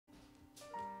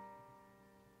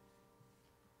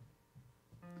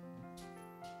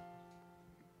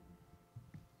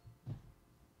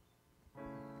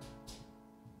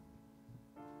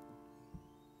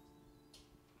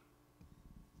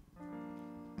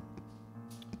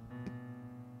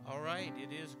right,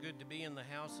 it is good to be in the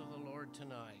house of the Lord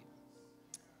tonight.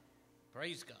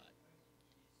 Praise God.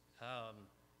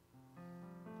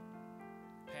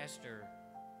 Pastor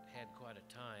had quite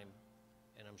a time,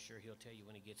 and I'm sure he'll tell you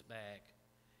when he gets back,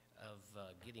 of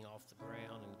getting off the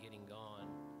ground and getting gone.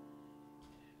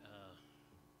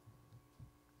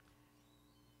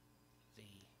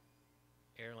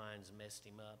 The airlines messed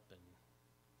him up, and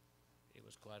it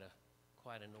was quite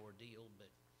an ordeal, but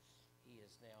he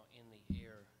is now in the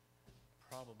air,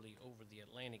 probably over the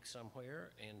Atlantic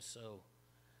somewhere, and so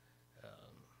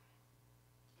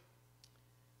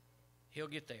he'll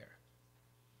get there.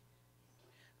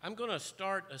 I'm going to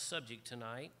start a subject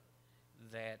tonight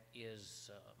that is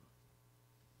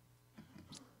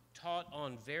taught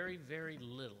on very, very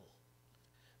little.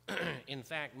 In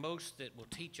fact, most that will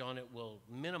teach on it will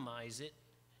minimize it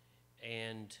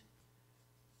and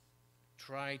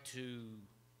try to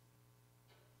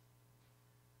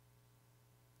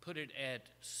put it at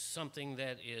something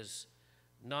that is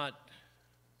not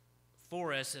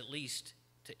for us, at least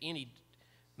to any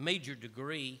major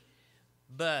degree.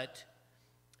 But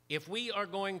if we are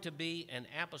going to be an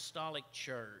apostolic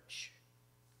church,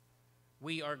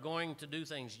 we are going to do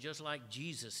things just like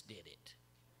Jesus did it.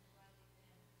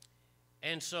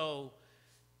 And so,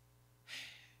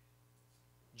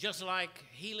 just like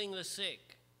healing the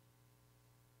sick,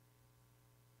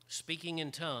 speaking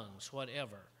in tongues,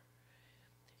 whatever,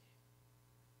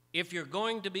 if you're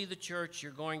going to be the church,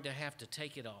 you're going to have to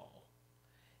take it all.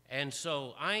 And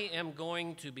so I am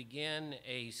going to begin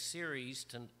a series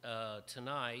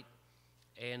tonight,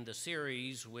 and the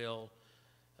series will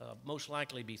most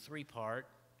likely be three-part,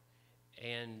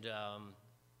 and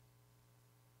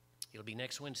it'll be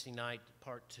next Wednesday night,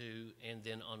 part 2, and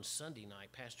then on Sunday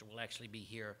night. Pastor will actually be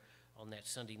here on that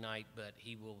Sunday night, but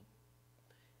he will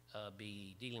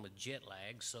be dealing with jet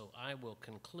lag, so I will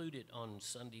conclude it on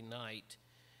Sunday night,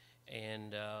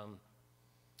 and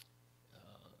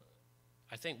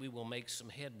I think we will make some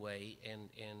headway,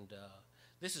 and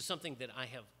this is something that I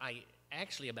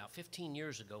actually about 15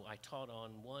 years ago, I taught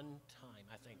on one time,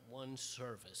 I think one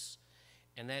service,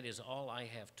 and that is all I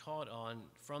have taught on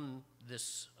from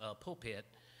this pulpit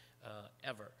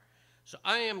ever. So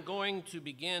I am going to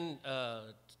begin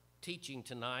teaching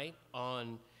tonight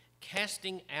on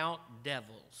casting out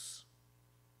devils.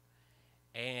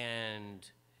 And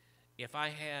if I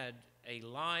had a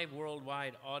live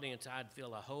worldwide audience, I'd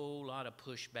feel a whole lot of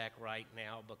pushback right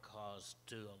now, because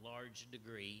to a large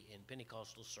degree in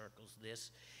Pentecostal circles,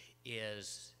 this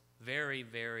is very,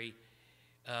 very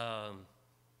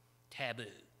taboo.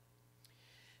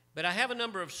 But I have a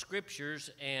number of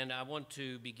scriptures, and I want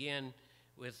to begin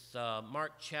with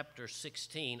Mark chapter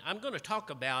 16. I'm going to talk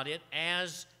about it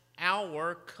as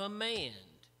our command.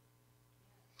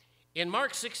 In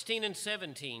Mark 16 and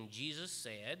 17, Jesus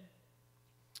said,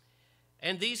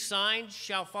 "And these signs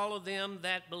shall follow them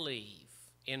that believe.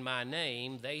 In my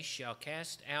name they shall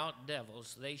cast out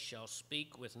devils. They shall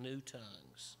speak with new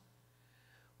tongues."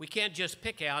 We can't just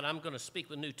pick out, I'm going to speak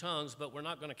with new tongues, but we're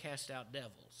not going to cast out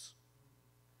devils.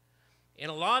 In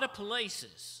a lot of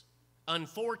places,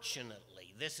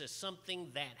 unfortunately, this is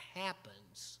something that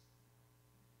happens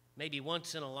maybe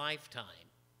once in a lifetime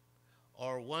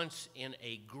or once in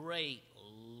a great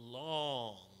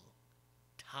long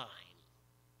time.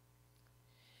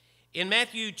 In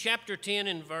Matthew chapter 10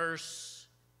 and verse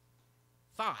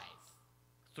 5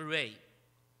 through 8,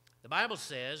 the Bible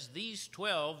says, "These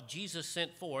 12 Jesus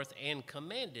sent forth and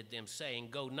commanded them,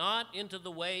 saying, Go not into the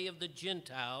way of the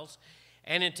Gentiles,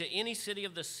 and into any city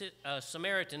of the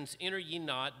Samaritans enter ye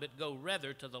not, but go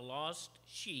rather to the lost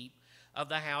sheep of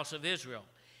the house of Israel.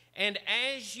 And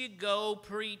as ye go,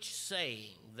 preach,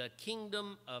 saying, The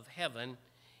kingdom of heaven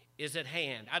is at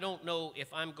hand." I don't know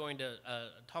if I'm going to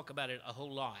talk about it a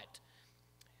whole lot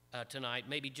tonight,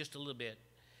 maybe just a little bit,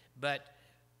 but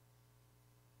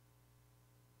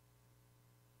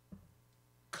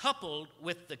coupled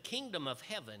with the kingdom of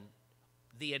heaven,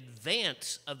 the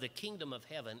advance of the kingdom of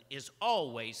heaven is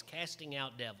always casting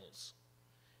out devils.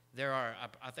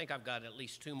 I think I've got at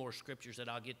least 2 more scriptures that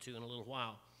I'll get to in a little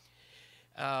while.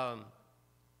 The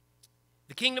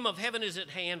kingdom of heaven is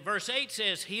at hand. Verse 8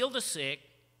 says, "Heal the sick,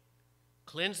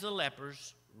 cleanse the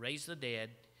lepers, raise the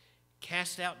dead,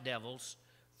 cast out devils.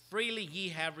 Freely ye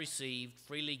have received,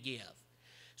 freely give."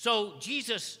 So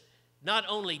Jesus not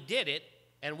only did it,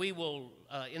 and we will,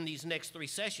 in these next 3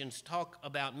 sessions, talk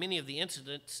about many of the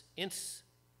incidents in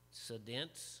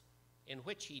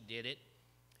which he did it,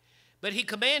 but he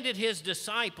commanded his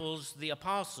disciples, the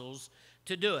apostles,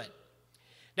 to do it.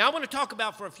 Now, I want to talk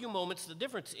about for a few moments the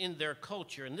difference in their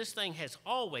culture, and this thing has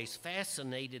always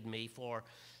fascinated me for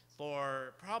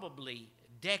probably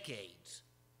decades.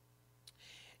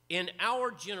 In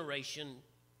our generation,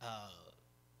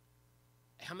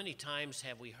 how many times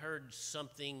have we heard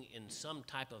something in some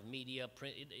type of media,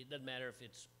 print, it doesn't matter if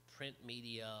it's print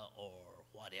media or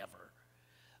whatever,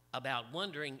 about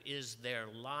wondering, is there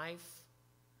life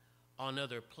on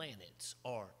other planets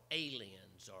or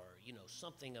aliens or,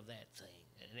 something of that thing?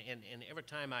 And every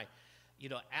time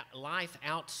life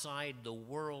outside the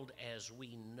world as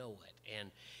we know it.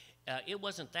 And it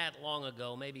wasn't that long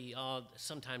ago, maybe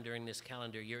sometime during this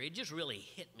calendar year, it just really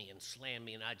hit me and slammed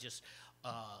me, and I just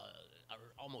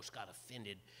almost got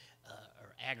offended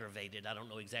or aggravated. I don't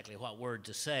know exactly what word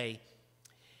to say.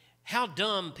 How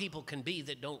dumb people can be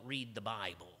that don't read the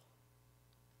Bible.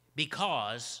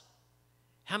 Because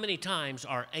how many times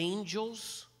are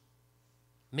angels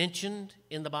mentioned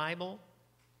in the Bible?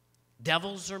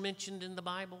 Devils are mentioned in the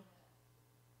Bible.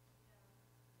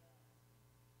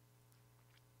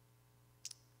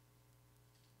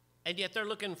 And yet they're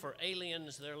looking for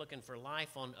aliens, they're looking for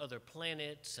life on other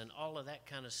planets and all of that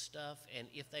kind of stuff. And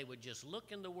if they would just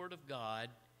look in the Word of God,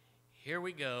 here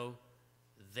we go,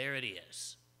 there it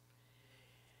is.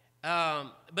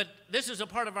 But this is a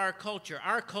part of our culture.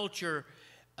 Our culture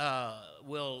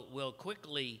will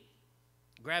quickly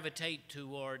gravitate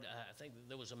toward, I think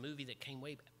there was a movie that came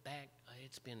way back,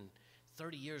 it's been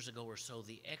 30 years ago or so,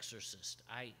 The Exorcist.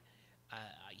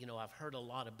 I've heard a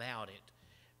lot about it.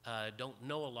 Don't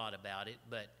know a lot about it,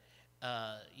 but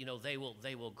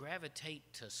they will gravitate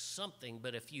to something.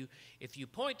 But if you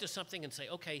point to something and say,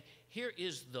 okay, here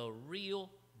is the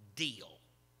real deal,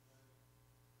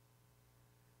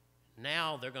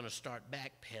 now they're going to start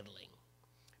backpedaling.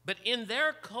 But in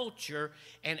their culture,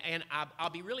 and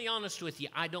I'll be really honest with you,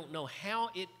 I don't know how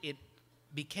it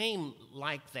became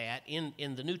like that in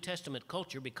the New Testament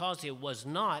culture, because it was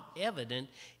not evident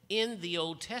in the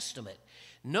Old Testament.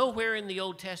 Nowhere in the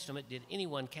Old Testament did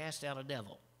anyone cast out a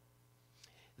devil.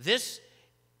 This,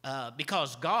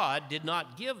 because God did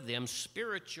not give them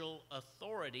spiritual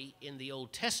authority in the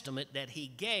Old Testament that He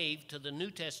gave to the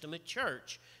New Testament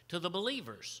church, to the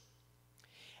believers.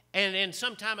 And then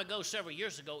some time ago, several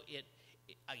years ago,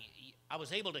 I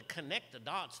was able to connect the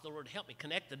dots. The Lord helped me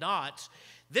connect the dots.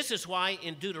 This is why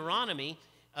in Deuteronomy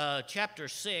chapter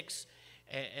 6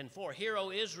 and 4, "Hear,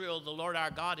 O Israel, the Lord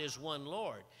our God is one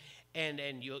Lord."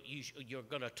 And you're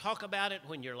going to talk about it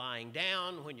when you're lying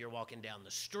down, when you're walking down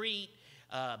the street.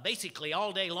 Basically,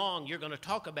 all day long, you're going to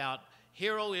talk about,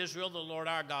 "Hear, O Israel, the Lord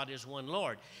our God is one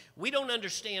Lord." We don't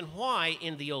understand why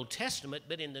in the Old Testament,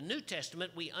 but in the New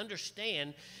Testament, we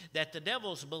understand that the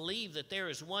devils believe that there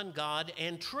is one God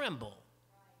and tremble.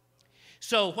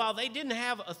 So while they didn't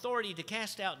have authority to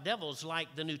cast out devils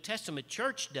like the New Testament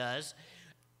church does,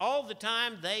 all the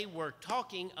time they were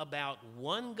talking about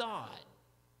one God.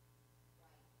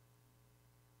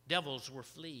 Devils were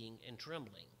fleeing and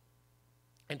trembling.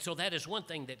 And so that is one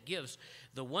thing that gives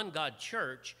the one God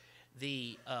church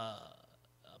the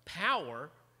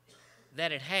power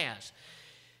that it has.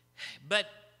 But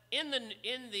in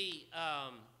the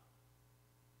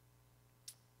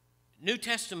New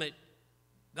Testament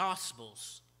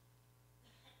Gospels,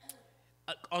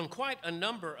 on quite a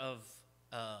number of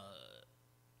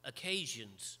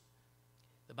occasions,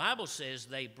 the Bible says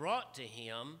they brought to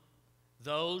Him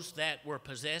those that were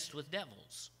possessed with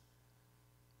devils.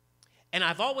 And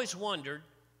I've always wondered,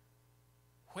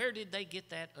 where did they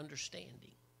get that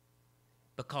understanding?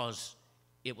 Because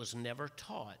it was never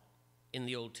taught in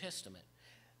the Old Testament.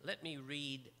 Let me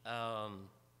read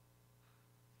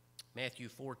Matthew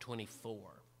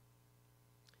 4:24.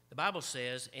 The Bible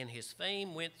says, "And his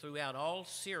fame went throughout all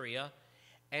Syria,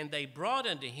 and they brought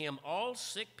unto him all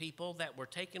sick people that were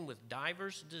taken with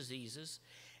divers diseases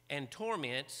and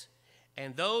torments,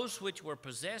 and those which were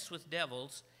possessed with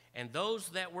devils, and those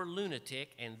that were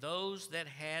lunatic, and those that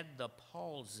had the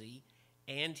palsy,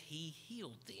 and he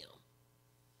healed them."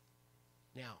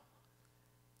 Now,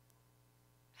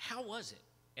 how was it?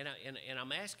 And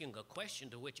I'm asking a question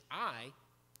to which I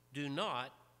do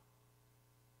not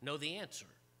know the answer.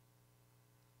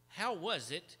 How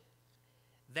was it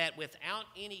that without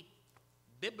any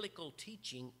biblical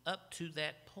teaching up to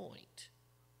that point,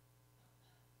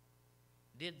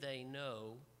 did they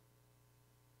know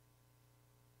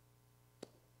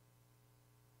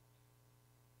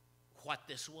what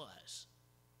this was?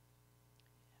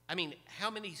 I mean, how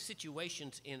many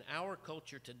situations in our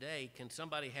culture today can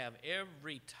somebody have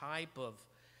every type of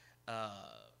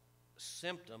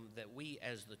symptom that we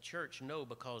as the church know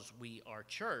because we are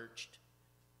churched,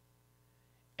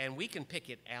 And we can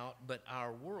pick it out, but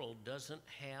our world doesn't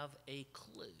have a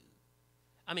clue.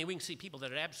 I mean, we can see people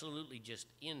that are absolutely just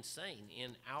insane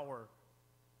in our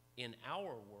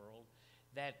world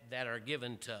that are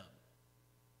given to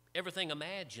everything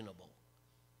imaginable,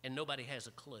 and nobody has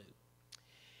a clue.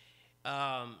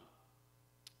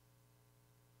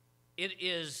 It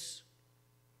is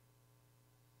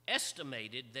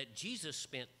estimated that Jesus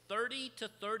spent 30 to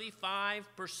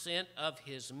 35% of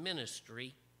his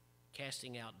ministry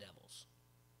casting out devils.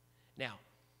 Now,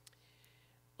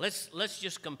 let's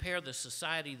just compare the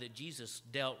society that Jesus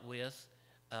dealt with,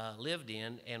 lived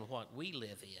in, and what we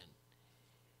live in.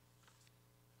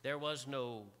 There was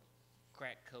no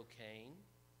crack cocaine.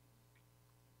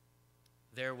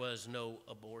 There was no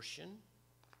abortion.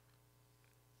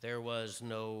 There was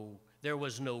no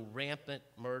rampant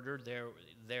murder.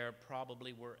 There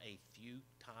probably were a few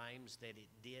times that it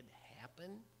did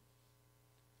happen,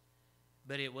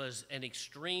 but it was an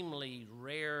extremely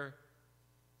rare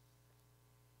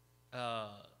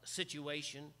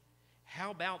situation.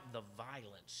 How about the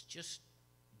violence? Just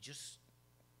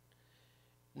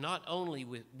not only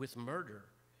with murder,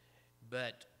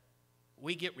 but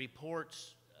we get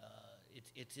reports,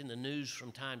 it's in the news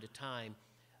from time to time,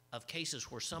 of cases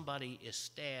where somebody is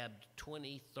stabbed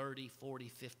 20, 30, 40,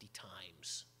 50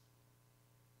 times.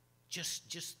 Just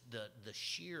the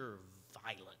sheer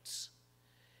violence,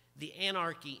 the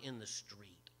anarchy in the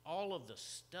street, all of the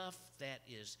stuff that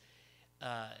is,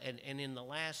 and in the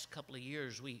last couple of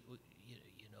years, we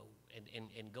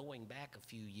and going back a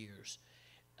few years,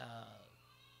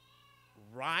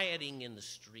 rioting in the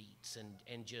streets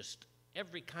and just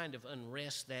every kind of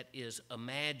unrest that is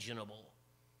imaginable.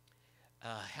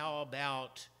 How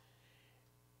about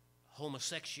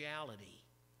homosexuality?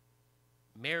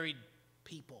 Married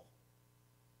people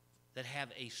that have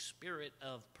a spirit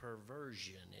of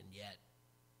perversion, and yet,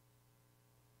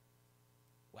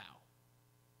 wow.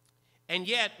 And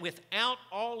yet, without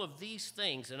all of these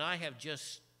things, and I have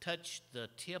just touched the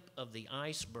tip of the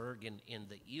iceberg in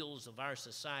the ills of our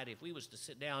society, if we was to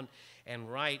sit down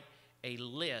and write a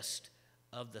list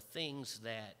of the things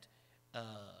that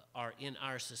are in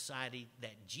our society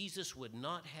that Jesus would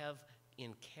not have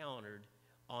encountered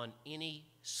on any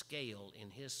scale in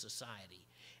his society,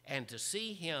 and to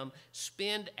see him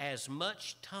spend as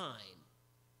much time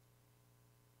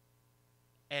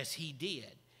as he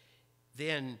did,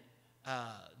 then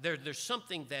there's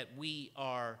something that we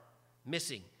are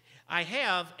missing. I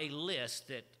have a list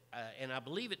that, and I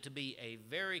believe it to be a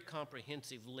very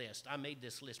comprehensive list. I made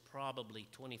this list probably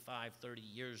 25, 30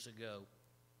 years ago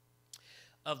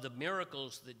of the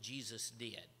miracles that Jesus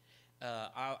did.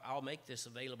 I'll make this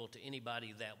available to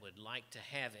anybody that would like to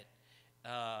have it.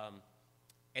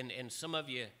 And some of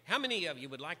you, how many of you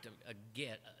would like to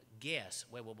guess?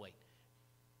 Wait.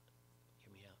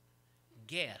 Hear me out.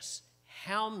 Guess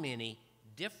how many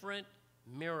different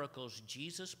miracles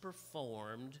Jesus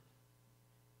performed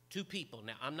to people.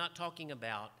 Now, I'm not talking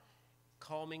about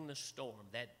calming the storm.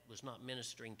 That was not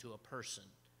ministering to a person.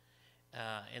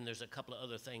 And there's a couple of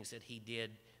other things that he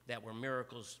did that were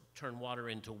miracles, turn water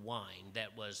into wine.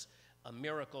 That was a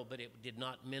miracle, but it did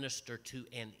not minister to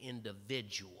an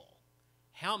individual.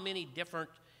 How many different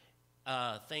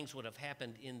things would have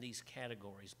happened in these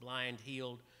categories? Blind,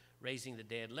 healed, raising the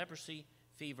dead, leprosy,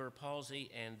 fever, palsy,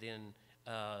 and then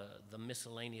the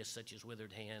miscellaneous such as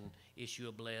withered hand, issue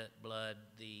of blood,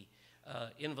 the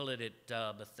invalid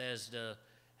at Bethesda.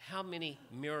 How many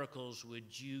miracles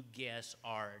would you guess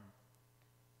are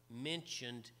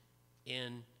mentioned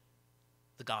in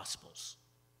the Gospels?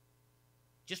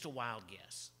 Just a wild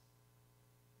guess.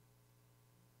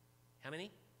 How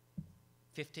many?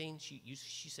 15?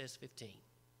 She says 15.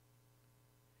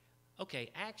 Okay,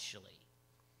 actually,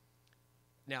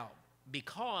 now,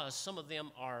 because some of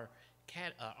them are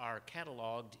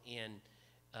cataloged in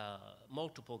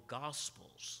multiple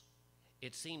Gospels,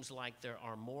 it seems like there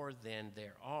are more than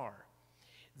there are.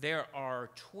 There are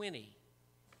 20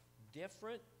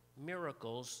 different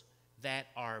miracles that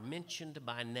are mentioned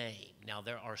by name. Now,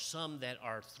 there are some that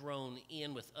are thrown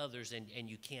in with others, and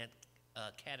you can't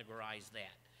categorize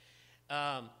that.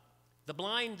 The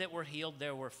blind that were healed,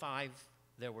 there were 5.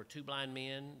 There were 2 blind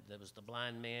men. There was the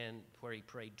blind man where he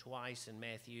prayed twice in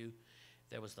Matthew.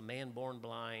 There was the man born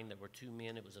blind. There were 2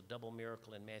 men. It was a double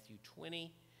miracle in Matthew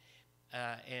 20.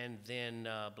 And then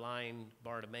blind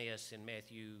Bartimaeus in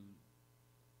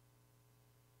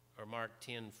Mark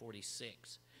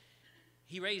 10:46.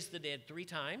 He raised the dead 3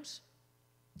 times.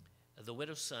 The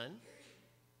widow's son,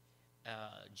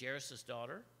 Jairus'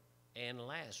 daughter, and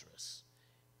Lazarus.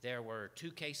 There were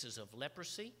 2 cases of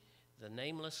leprosy, the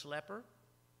nameless leper,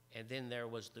 and then there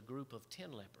was the group of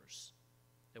 10 lepers.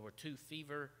 There were 2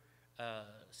 fever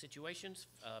situations,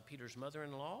 Peter's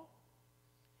mother-in-law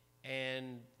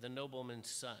and the nobleman's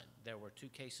son. There were 2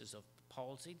 cases of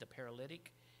palsy, the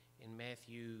paralytic in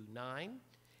Matthew 9,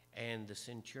 and the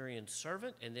centurion's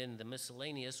servant, and then the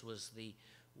miscellaneous was the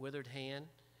withered hand,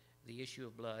 the issue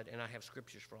of blood, and I have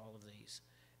scriptures for all of these.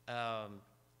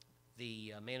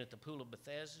 The man at the pool of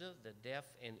Bethesda, the deaf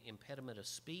and impediment of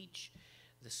speech,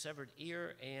 the severed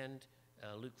ear, and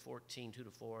Luke 14,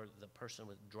 2-4, the person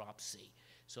with dropsy.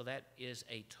 So that is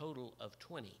a total of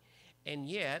 20. And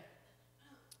yet,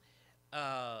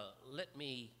 let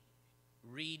me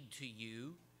read to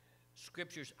you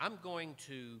scriptures. I'm going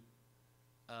to,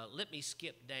 let me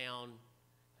skip down,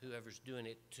 whoever's doing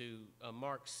it, to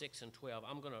Mark 6 and 12.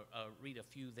 I'm going to read a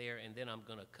few there, and then I'm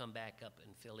going to come back up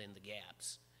and fill in the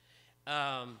gaps.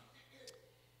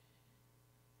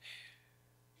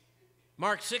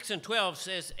 Mark 6 and 12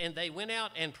 says, "And they went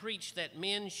out and preached that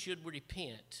men should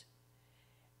repent,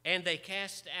 and they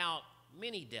cast out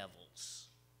many devils,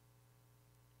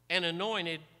 and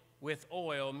anointed with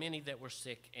oil many that were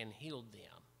sick, and healed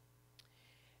them."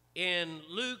 In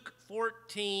Luke 4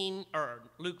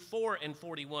 and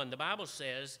 41, the Bible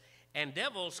says, "And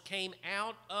devils came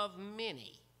out of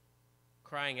many,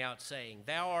 crying out, saying,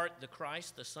 Thou art the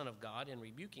Christ, the Son of God, and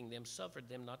rebuking them, suffered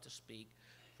them not to speak,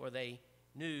 for they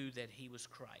knew that he was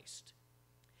Christ."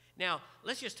 Now,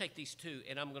 let's just take these 2,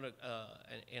 and I'm going to,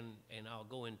 and I'll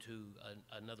go into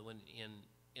another one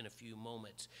in a few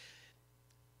moments.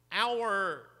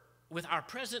 With our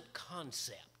present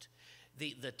concept,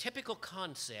 the typical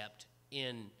concept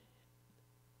in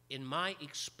my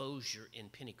exposure in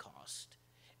Pentecost,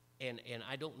 and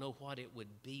I don't know what it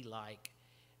would be like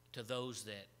to those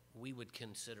that we would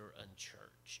consider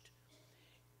unchurched.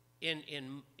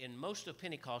 In most of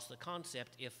Pentecost, the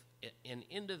concept, if an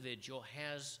individual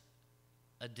has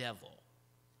a devil,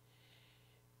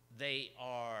 they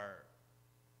are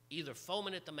either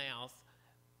foaming at the mouth,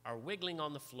 or wiggling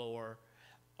on the floor,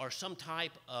 or some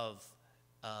type of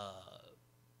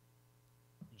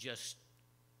just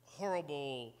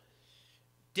horrible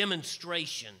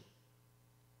demonstration.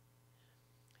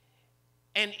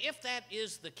 And if that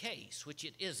is the case, which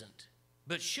it isn't,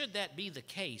 but should that be the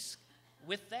case,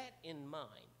 with that in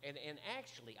mind, and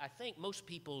actually I think most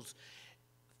people's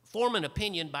form an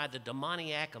opinion by the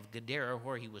demoniac of Gadara,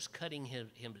 where he was cutting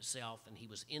himself, and he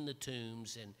was in the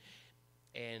tombs,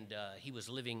 and he was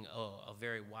living a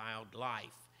very wild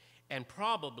life. And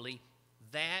probably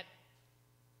that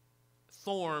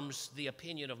forms the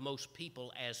opinion of most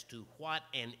people as to what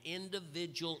an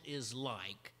individual is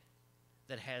like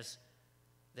that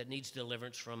needs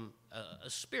deliverance from a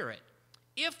spirit.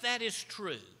 If that is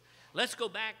true, let's go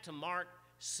back to Mark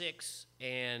 6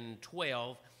 and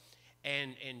 12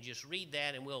 and just read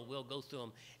that, and we'll go through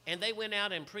them. "And they went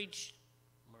out and preached,"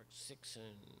 Mark 6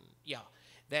 and,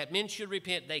 "that men should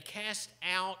repent. They cast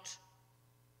out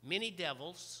many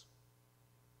devils,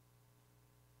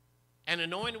 and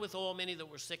anointed with oil many that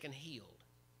were sick, and healed."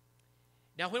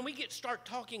 Now, when we start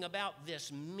talking about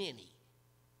this many,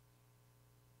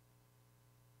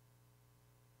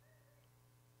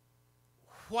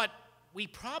 what we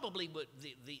probably would,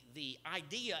 the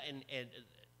idea and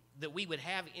that we would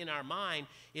have in our mind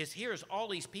is, here's all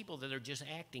these people that are just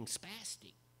acting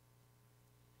spastic.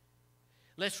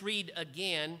 Let's read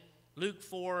again Luke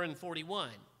 4 and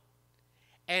 41.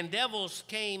 "And devils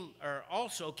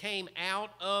also came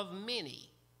out of many,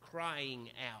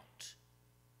 crying out."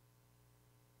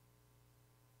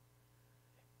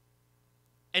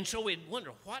 And so we'd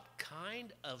wonder, what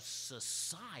kind of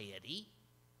society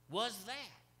was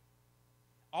that?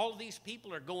 All these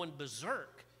people are going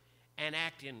berserk and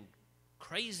acting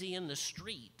crazy in the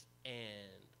street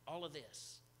and all of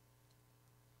this,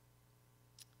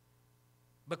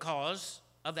 because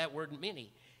of that word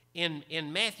many.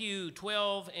 In Matthew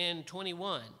 12 and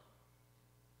 21,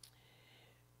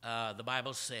 the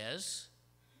Bible says,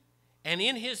 "And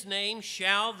in his name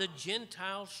shall the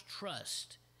Gentiles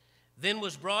trust. Then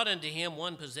was brought unto him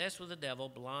one possessed with a devil,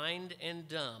 blind and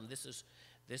dumb." This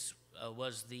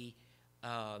was the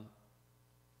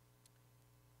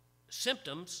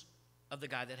symptoms of the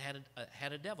guy that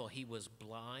had a devil. He was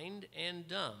blind and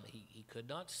dumb. He could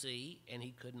not see, and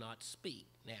he could not speak.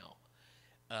 Now,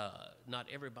 not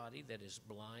everybody that is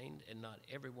blind, and not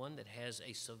everyone that has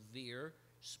a severe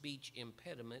speech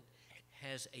impediment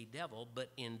has a devil,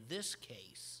 but in this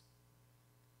case,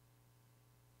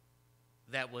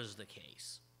 that was the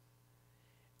case.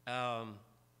 "And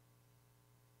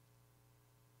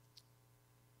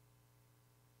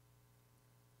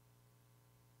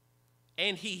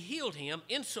he healed him,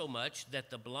 insomuch that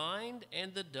the blind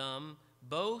and the dumb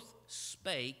both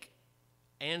spake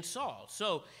and Saul.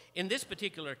 So in this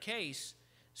particular case,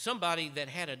 somebody that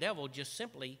had a devil just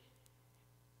simply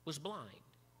was blind.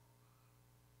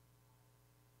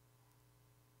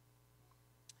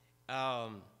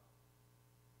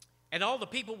 And all the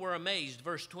people were amazed,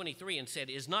 verse 23, and said,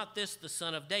 "Is not this the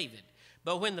son of David?"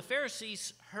 But when the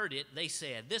Pharisees heard it, they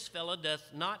said, "This fellow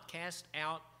doth not cast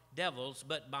out devils,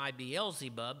 but by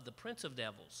Beelzebub, the prince of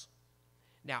devils."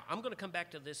 Now, I'm going to come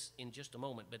back to this in just a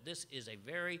moment, but this is a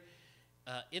very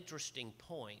interesting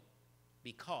point,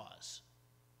 because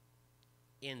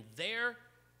in their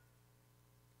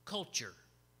culture,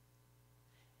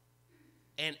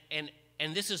 and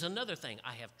this is another thing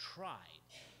I have tried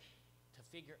to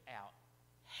figure out,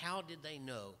 how did they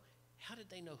know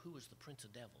who was the prince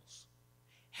of devils?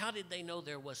 How did they know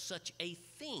there was such a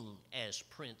thing as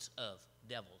prince of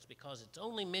devils? Because it's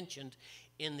only mentioned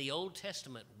in the Old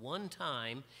Testament one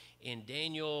time in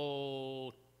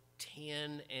Daniel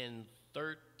 10 and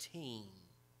 13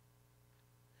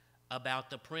 about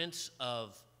the prince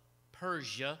of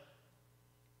Persia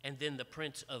and then the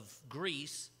prince of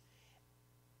Greece.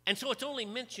 And so it's only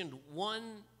mentioned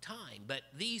one time, but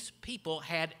these people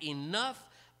had enough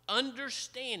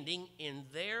understanding in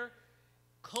their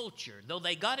culture, though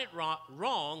they got it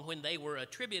wrong when they were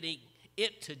attributing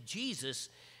it to Jesus,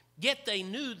 yet they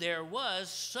knew there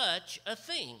was such a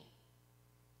thing.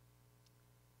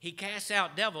 He casts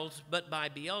out devils, but by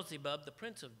Beelzebub, the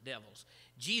prince of devils.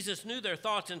 Jesus knew their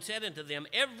thoughts and said unto them,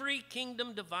 "Every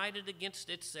kingdom divided against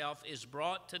itself is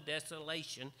brought to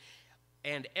desolation,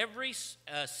 and every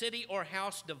city or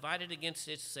house divided against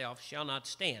itself shall not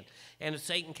stand. And if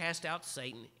Satan cast out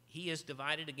Satan, he is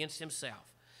divided against himself.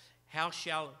 How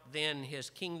shall then his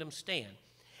kingdom stand?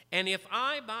 And if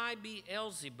I by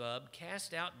Beelzebub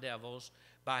cast out devils,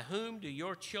 by whom do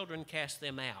your children cast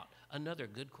them out?" Another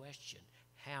good question.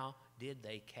 How did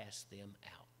they cast them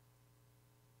out?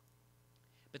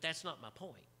 But that's not my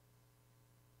point.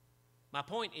 My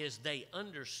point is they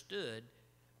understood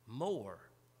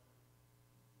more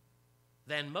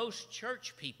than most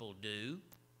church people do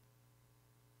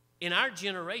in our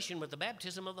generation with the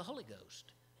baptism of the Holy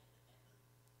Ghost.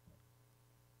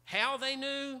 How they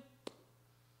knew,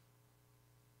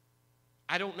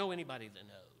 I don't know anybody that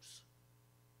knows.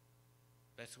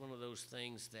 That's one of those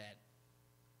things that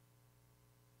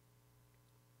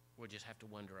we'll just have to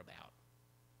wonder about.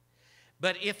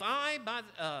 But if I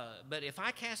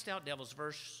cast out devils,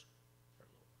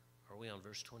 are we on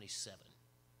verse 27?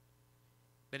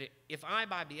 But if I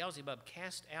by Beelzebub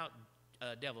cast out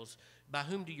devils, by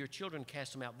whom do your children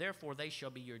cast them out? Therefore they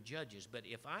shall be your judges. But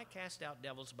if I cast out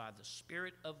devils by the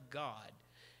Spirit of God,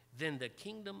 then the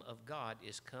kingdom of God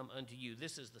is come unto you.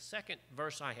 This is the second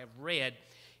verse I have read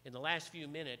in the last few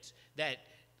minutes that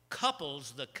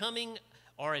couples the coming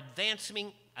or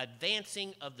advancing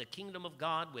of the kingdom of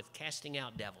God with casting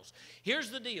out devils.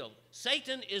 Here's the deal.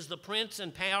 Satan is the prince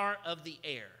and power of the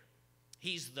air.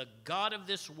 He's the god of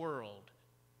this world.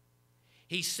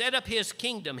 He set up his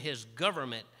kingdom, his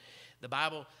government. The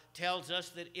Bible tells us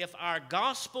that if our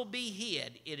gospel be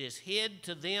hid, it is hid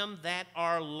to them that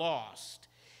are lost,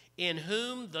 in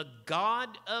whom the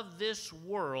god of this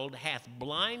world hath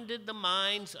blinded the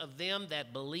minds of them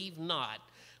that believe not,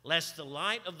 lest the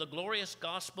light of the glorious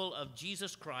gospel of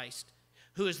Jesus Christ,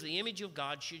 who is the image of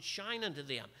God, should shine unto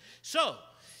them. So,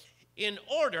 in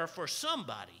order for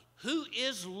somebody who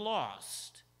is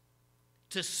lost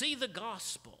to see the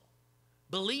gospel,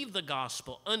 believe the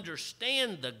gospel,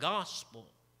 understand the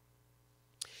gospel,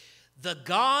 the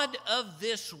god of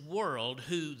this world,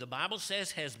 who the Bible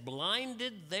says has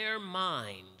blinded their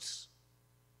minds,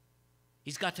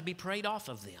 he's got to be prayed off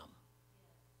of them.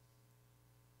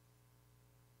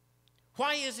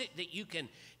 Why is it that you can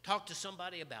talk to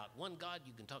somebody about one God,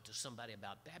 you can talk to somebody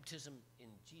about baptism in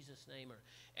Jesus' name,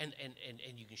 and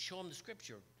you can show them the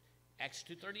scripture, Acts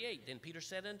 2:38, then Peter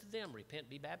said unto them, repent,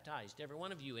 be baptized, every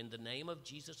one of you, in the name of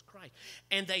Jesus Christ.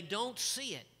 And they don't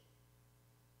see it.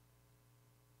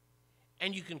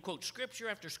 And you can quote scripture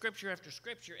after scripture after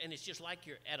scripture, and it's just like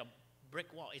you're at a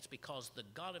brick wall. It's because the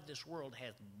god of this world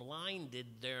has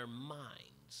blinded their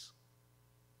minds.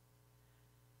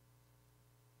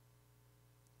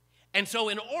 And so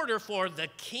in order for the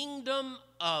kingdom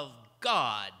of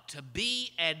God to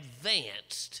be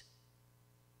advanced,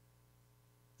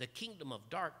 the kingdom of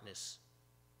darkness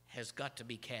has got to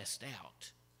be cast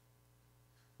out.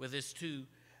 With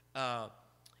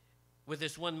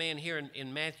this one man here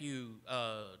in Matthew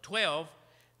 12,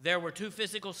 there were two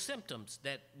physical symptoms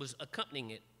that was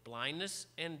accompanying it: blindness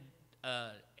and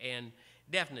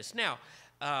deafness. Now,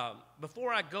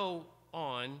 before I go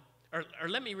on, or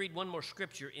let me read one more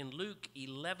scripture in Luke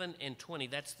 11 and 20.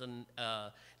 That's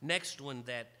the next one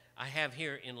that I have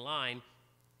here in line.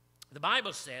 The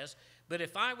Bible says, "But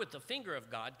if I with the finger of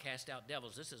God cast out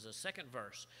devils," this is the second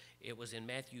verse. It was in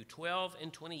Matthew 12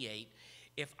 and 28.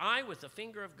 "If I with the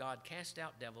finger of God cast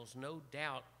out devils, no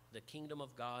doubt the kingdom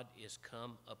of God is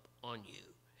come upon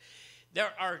you."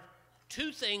 There are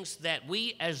two things that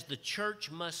we as the church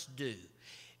must do.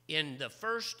 In the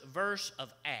first verse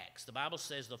of Acts, the Bible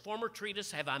says, "The former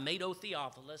treatise have I made, O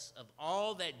Theophilus, of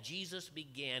all that Jesus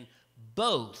began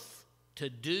both to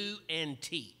do and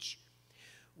teach."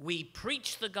 We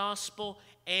preach the gospel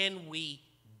and we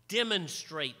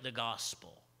demonstrate the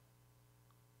gospel.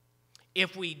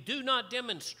 If we do not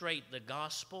demonstrate the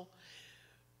gospel,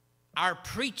 our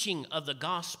preaching of the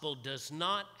gospel does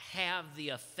not have the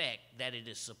effect that it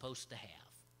is supposed to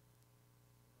have.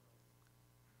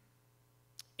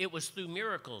 It was through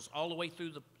miracles all the way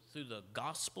through the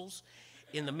Gospels,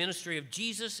 in the ministry of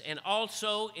Jesus, and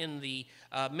also in the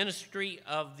ministry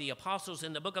of the apostles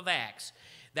in the book of Acts,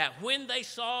 that when they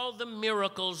saw the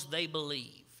miracles, they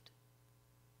believed.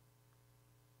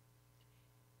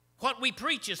 What we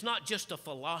preach is not just a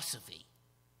philosophy.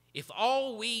 If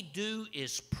all we do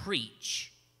is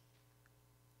preach,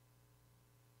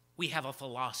 we have a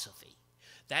philosophy.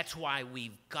 That's why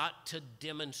we've got to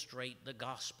demonstrate the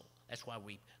gospel. That's why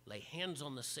we lay hands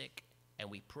on the sick and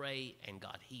we pray and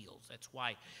God heals. That's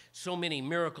why so many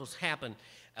miracles happen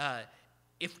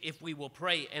if we will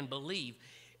pray and believe,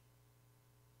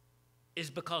 is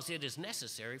because it is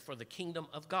necessary for the kingdom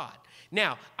of God.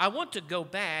 Now, I want to go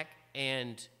back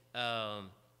and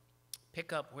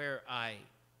pick up where I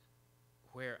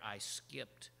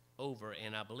skipped over,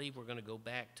 and I believe we're going to go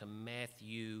back to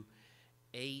Matthew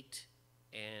 8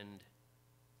 and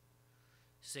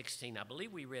 16. I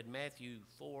believe we read Matthew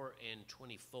 4 and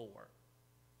 24.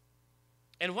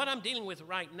 And what I'm dealing with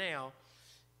right now,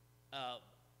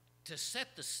 to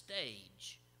set the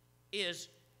stage, is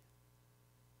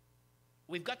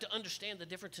we've got to understand the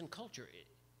difference in culture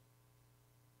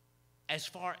as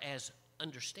far as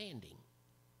understanding.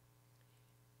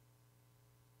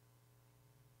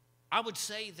 I would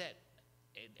say that,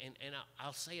 and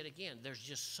I'll say it again, there's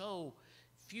just so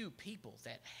few people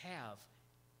that have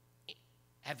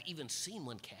even seen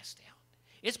one cast out.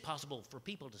 It's possible for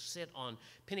people to sit on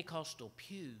Pentecostal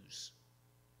pews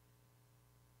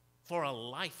for a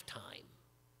lifetime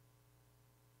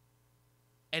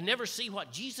and never see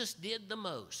what Jesus did the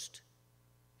most.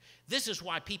 This is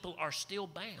why people are still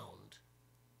bound.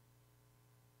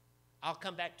 I'll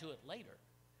come back to it later.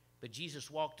 But Jesus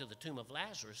walked to the tomb of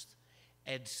Lazarus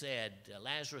and said,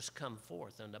 "Lazarus, come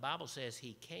forth." And the Bible says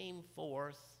he came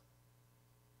forth,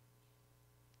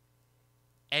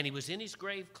 and he was in his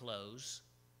grave clothes,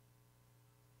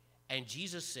 and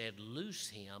Jesus said, "Loose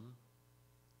him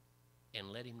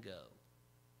and let him go."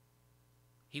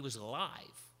 He was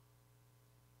alive,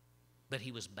 but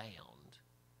he was bound.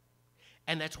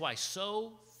 And that's why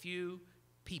so few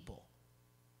people,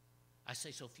 I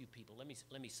say so few people, let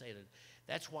me say that,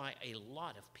 that's why a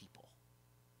lot of people,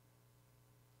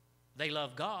 they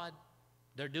love God,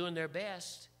 they're doing their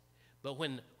best, but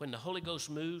when the Holy Ghost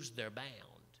moves, they're bound.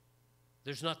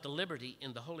 There's not the liberty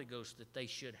in the Holy Ghost that they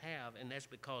should have, and that's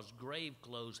because grave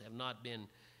clothes have not been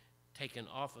taken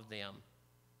off of them.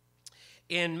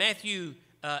 In Matthew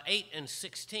 8 and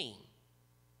 16,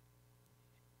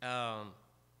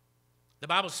 the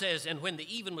Bible says, "And when the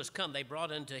even was come, they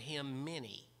brought unto him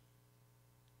many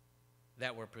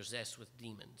that were possessed with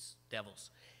demons,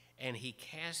 devils. And he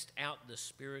cast out the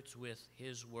spirits with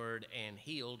his word and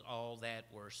healed all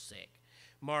that were sick."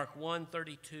 Mark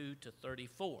 1:32 to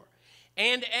 34.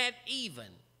 "And at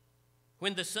even,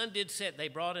 when the sun did set, they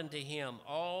brought unto him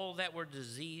all that were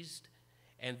diseased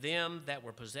and them that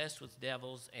were possessed with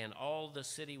devils, and all the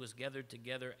city was gathered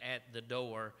together at the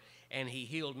door. And he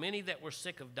healed many that were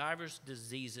sick of divers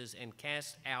diseases, and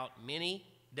cast out many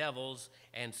devils,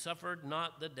 and suffered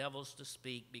not the devils to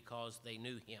speak, because they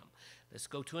knew him." Let's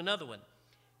go to another one.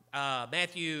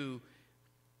 Matthew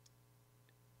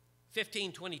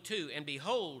 15:22, "And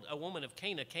behold, a woman of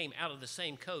Cana came out of the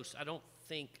same coast." I don't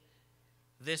think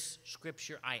this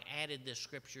scripture, I added this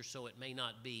scripture, so it may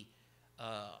not be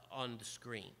on the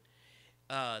screen.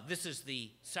 This is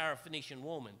the Syrophoenician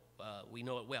woman. We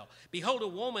know it well. "Behold, a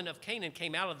woman of Canaan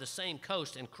came out of the same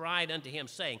coast, and cried unto him,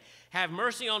 saying, Have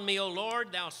mercy on me, O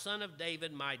Lord, thou son of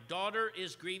David. My daughter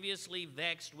is grievously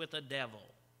vexed with a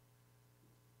devil."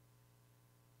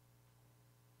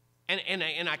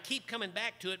 And I keep coming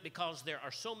back to it because there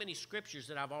are so many scriptures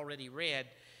that I've already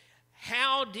read.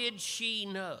 How did she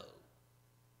know?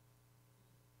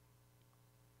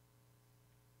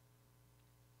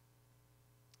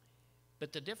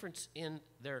 But the difference in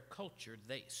their culture,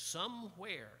 they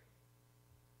somewhere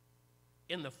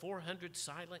in the 400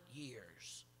 silent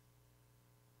years,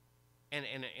 and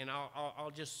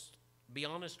I'll just be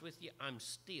honest with you, I'm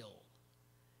still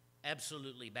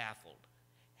absolutely baffled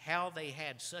how they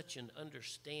had such an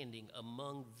understanding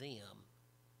among them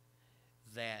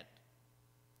that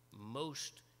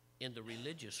most in the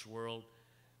religious world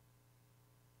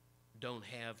don't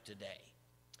have today.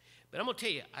 But I'm going to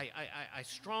tell you, I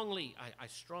strongly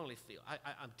feel,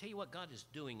 I'm tell you what God is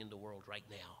doing in the world right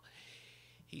now.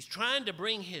 He's trying to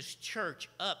bring his church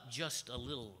up just a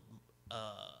little,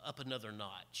 up another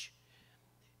notch.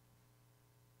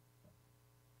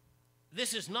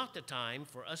 This is not the time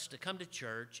for us to come to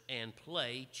church and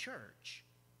play church.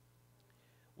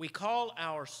 We call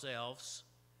ourselves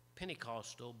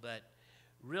Pentecostal, but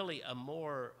really a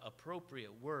more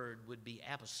appropriate word would be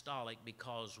apostolic,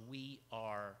 because we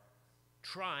are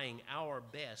trying our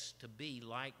best to be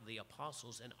like the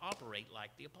apostles and operate like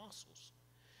the apostles.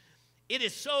 It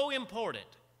is so important,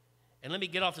 and let me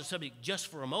get off the subject just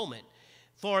for a moment,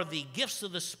 for the gifts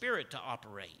of the Spirit to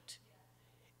operate.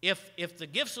 If the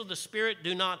gifts of the Spirit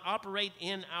do not operate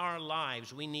in our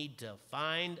lives, we need to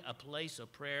find a place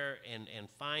of prayer and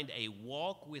find a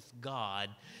walk with God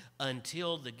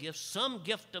until some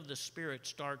gift of the Spirit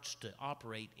starts to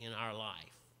operate in our life.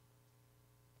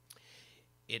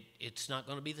 It's not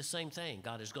going to be the same thing.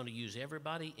 God is going to use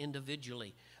everybody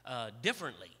individually,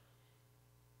 differently.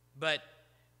 But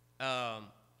the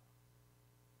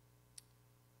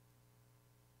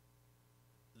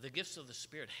gifts of the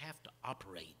Spirit have to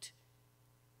operate.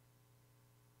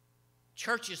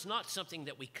 Church is not something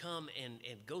that we come and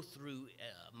go through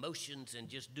motions and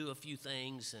just do a few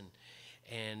things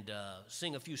and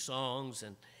sing a few songs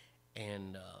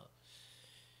and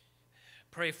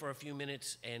pray for a few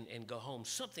minutes and go home.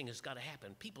 Something has got to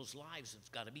happen. People's lives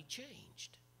have got to be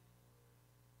changed.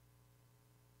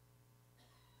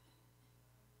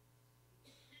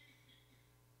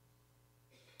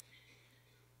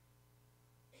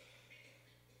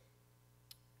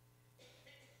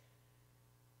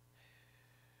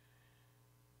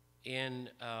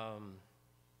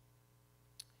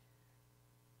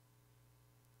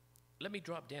 Let me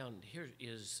drop down. Here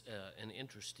is an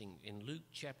interesting, in Luke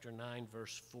chapter 9,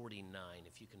 verse 49,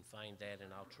 if you can find that,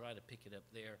 and I'll try to pick it up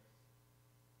there.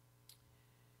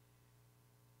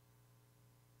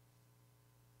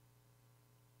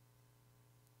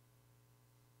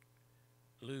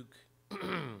 Luke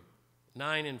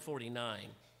 9 and 49.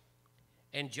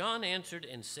 And John answered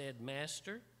and said,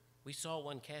 Master, we saw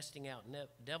one casting out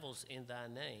devils in thy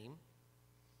name,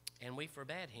 and we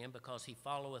forbade him because he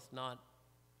followeth not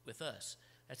with us.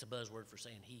 That's a buzzword for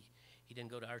saying he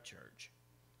didn't go to our church.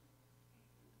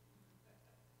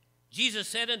 Jesus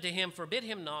said unto him, Forbid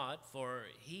him not, for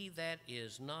he that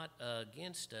is not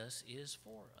against us is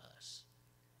for us.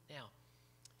 Now,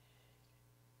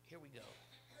 here we go.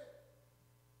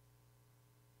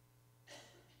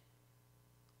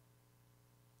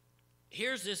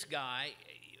 Here's this guy.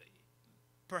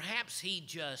 Perhaps he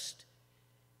just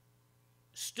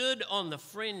stood on the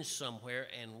fringe somewhere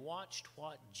and watched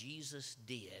what Jesus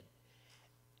did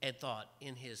and thought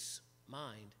in his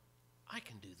mind, I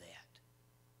can do that.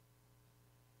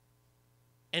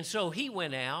 And so he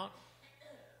went out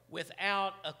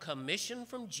without a commission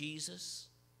from Jesus,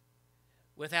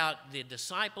 without the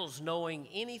disciples knowing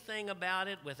anything about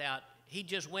it, he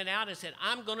just went out and said,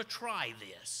 I'm going to try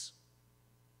this.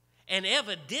 And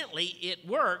evidently it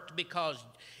worked, because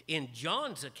in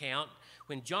John's account,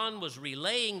 when John was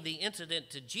relaying the incident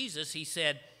to Jesus, he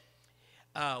said,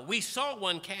 we saw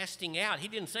one casting out. He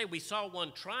didn't say we saw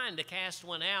one trying to cast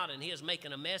one out and he was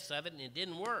making a mess of it and it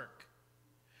didn't work.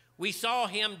 We saw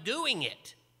him doing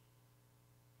it.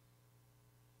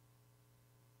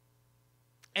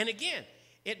 And again,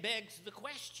 it begs the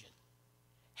question,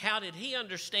 how did he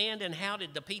understand, and how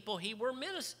did the people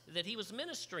that he was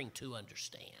ministering to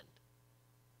understand?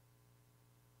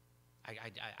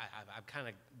 I'm kind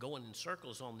of going in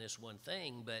circles on this one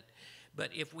thing, but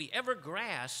if we ever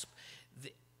grasp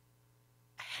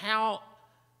how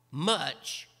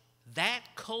much that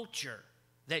culture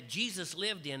that Jesus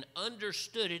lived in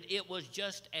understood it, it was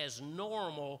just as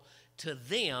normal to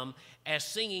them as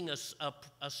singing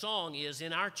a song is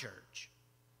in our church.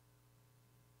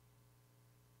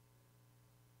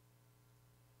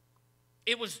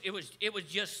 It was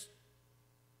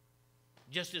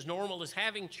just as normal as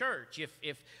having church.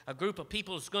 If a group of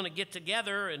people is going to get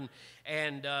together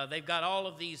and they've got all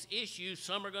of these issues,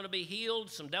 some are going to be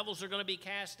healed, some devils are going to be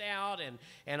cast out,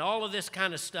 and all of this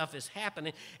kind of stuff is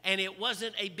happening, and it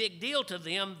wasn't a big deal to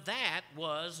them. That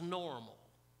was normal.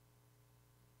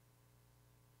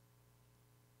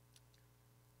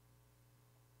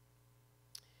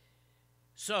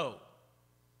 So,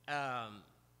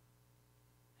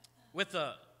 with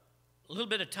a little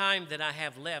bit of time that I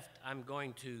have left, I'm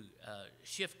going to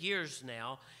shift gears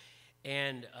now,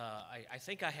 and I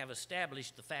think I have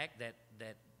established the fact that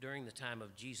during the time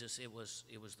of Jesus, it was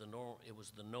the norm. It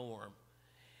was the norm.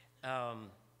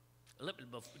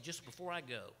 Just before I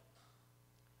go,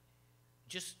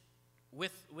 just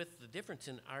with the difference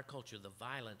in our culture, the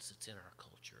violence that's in our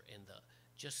culture, and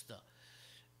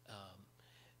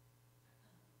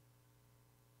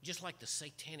just like the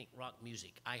satanic rock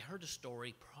music. I heard a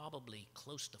story probably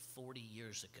close to 40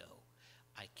 years ago.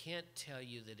 I can't tell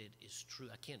you that it is true.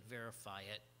 I can't verify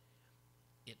it.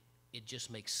 It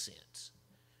just makes sense.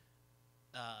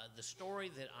 The story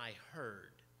that I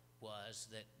heard was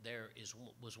that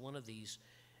was one of these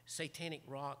satanic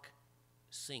rock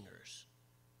singers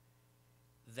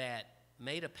that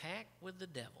made a pact with the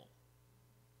devil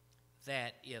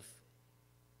that if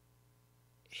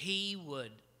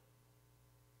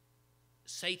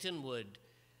Satan would,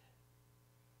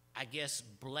 I guess,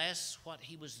 bless what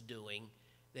he was doing,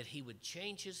 that he would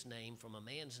change his name from a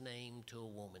man's name to a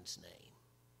woman's name.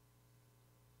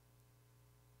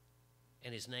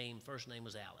 And his first name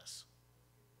was Alice.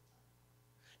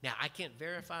 Now, I can't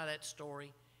verify that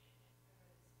story.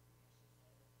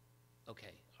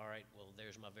 Okay, all right, well,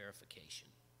 there's my verification.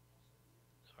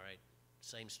 All right,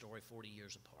 same story, 40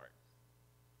 years apart.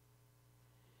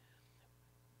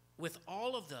 With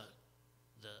all of the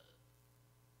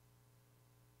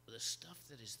stuff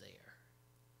that is there,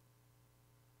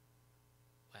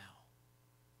 wow.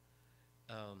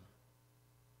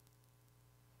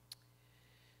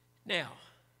 Now,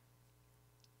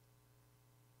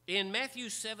 in Matthew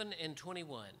 7 and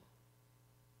 21,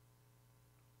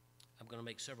 I'm going to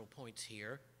make several points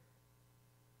here.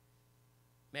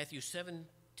 Matthew 17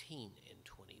 and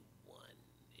 21.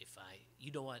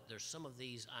 You know what, there's some of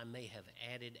these I may have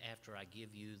added after I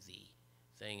give you the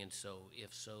thing, and so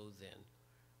if so, then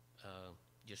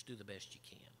just do the best you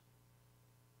can.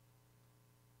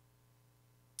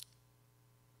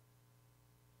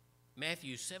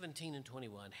 Matthew 17 and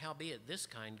 21, howbeit this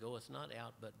kind goeth not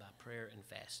out but by prayer and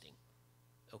fasting.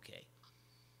 Okay.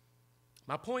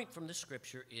 My point from this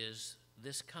scripture is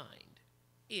this kind.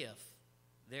 If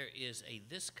there is a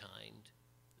this kind,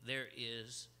 there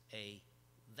is a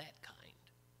that kind.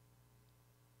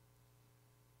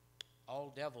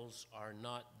 All devils are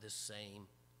not the same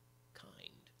kind.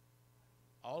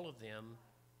 All of them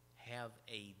have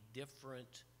a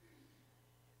different,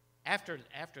 after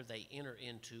they enter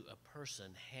into a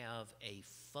person, have a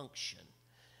function.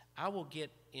 I will get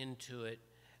into it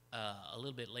a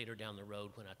little bit later down the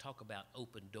road when I talk about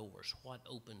open doors, what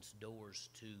opens doors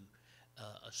to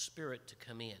a spirit to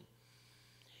come in.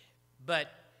 But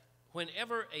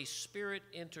whenever a spirit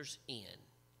enters in,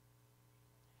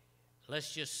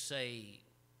 let's just say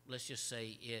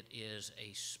it is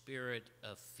a spirit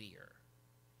of fear,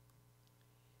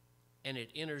 and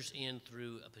it enters in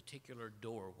through a particular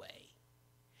doorway.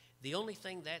 The only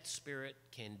thing that spirit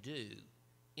can do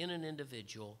in an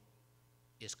individual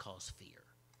is cause fear.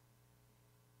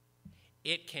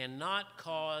 It cannot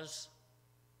cause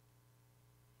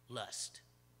lust.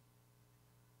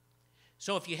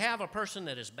 So if you have a person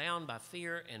that is bound by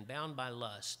fear and bound by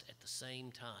lust at the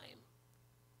same time,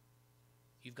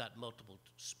 you've got multiple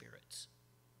spirits.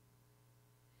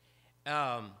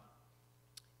 Not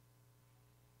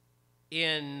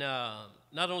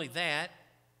only that,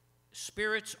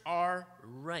 spirits are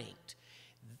ranked.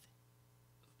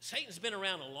 Satan's been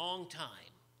around a long time,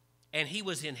 and he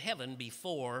was in heaven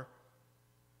before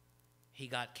he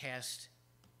got cast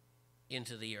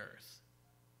into the earth.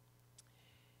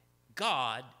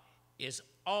 God is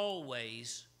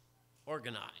always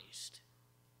organized.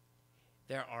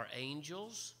 There are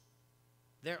angels,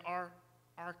 there are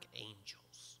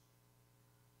archangels.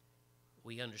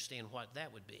 We understand what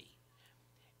that would be.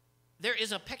 There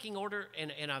is a pecking order,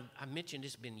 and I mentioned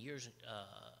this been years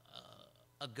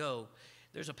ago.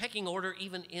 There's a pecking order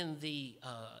even in the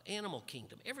animal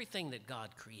kingdom. Everything that God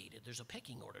created, there's a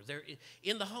pecking order. There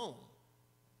in the home,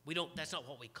 that's not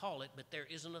what we call it, but there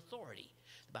is an authority.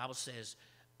 The Bible says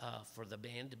for the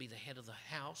man to be the head of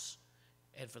the house,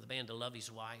 and for the man to love his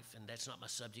wife, and that's not my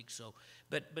subject. So,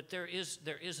 but there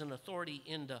is an authority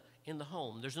in the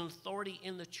home. There's an authority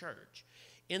in the church.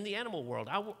 In the animal world,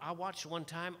 I watched one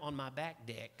time on my back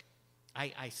deck.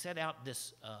 I set out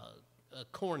this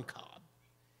corn cob,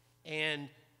 and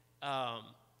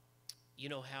you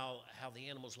know how the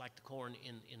animals like the corn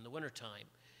in the wintertime.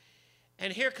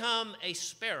 And here come a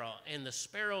sparrow, and the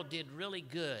sparrow did really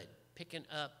good picking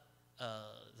up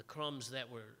the crumbs that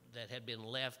had been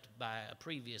left by a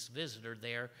previous visitor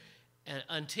there,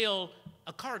 until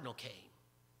a cardinal came.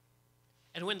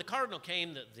 And when the cardinal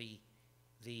came,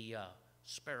 the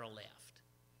sparrow left.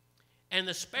 And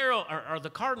the sparrow, or the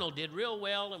cardinal, did real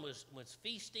well and was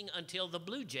feasting until the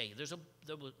blue jay.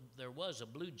 There was a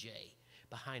blue jay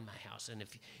behind my house,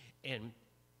 and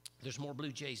there's more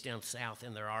blue jays down south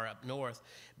than there are up north.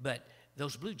 But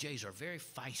those blue jays are very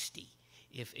feisty.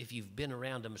 If you've been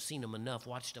around them, seen them enough,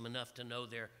 watched them enough to know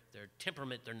their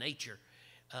temperament, their nature,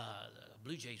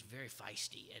 blue jay's very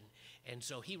feisty, and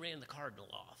so he ran the cardinal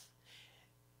off.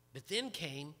 But then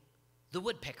came the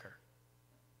woodpecker.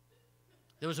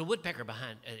 There was a woodpecker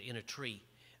in a tree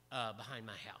behind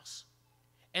my house.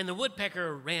 And the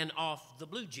woodpecker ran off the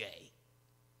blue jay.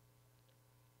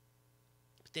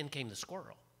 But then came the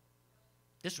squirrel.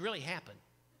 This really happened.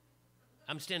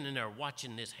 I'm standing there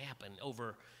watching this happen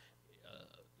over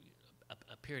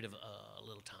a period of a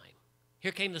little time.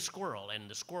 Here came the squirrel, and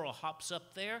the squirrel hops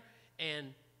up there,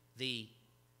 and the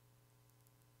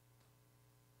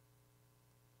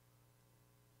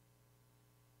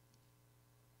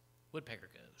woodpecker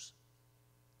goes.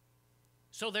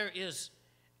 So there is,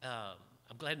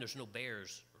 I'm glad there's no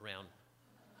bears around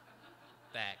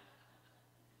back.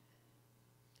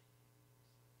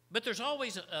 But there's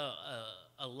always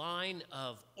a line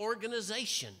of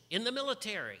organization in the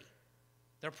military.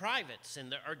 They're privates,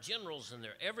 and there are generals, and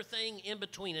they're everything in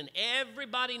between, and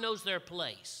everybody knows their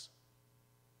place.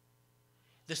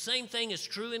 The same thing is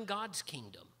true in God's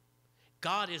kingdom.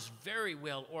 God is very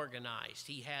well organized.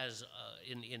 He has,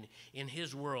 in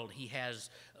his world, he has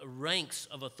ranks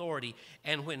of authority.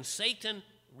 And when Satan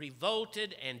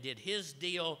revolted and did his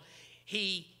deal,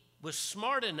 he was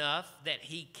smart enough that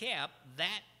he kept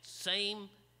that same,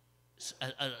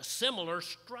 a similar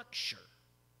structure.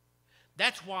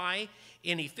 That's why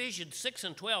in Ephesians 6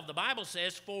 and 12, the Bible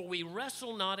says, "For we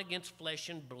wrestle not against flesh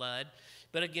and blood,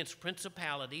 but against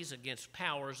principalities, against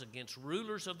powers, against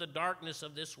rulers of the darkness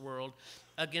of this world,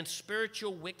 against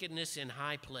spiritual wickedness in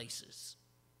high places."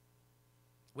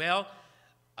 Well,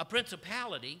 a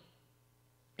principality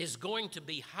is going to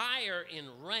be higher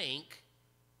in rank.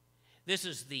 This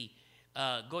is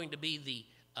going to be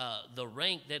the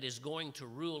rank that is going to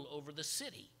rule over the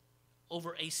city,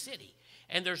 over a city.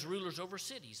 And there's rulers over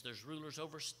cities, there's rulers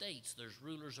over states, there's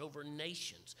rulers over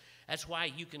nations. That's why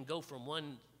you can go from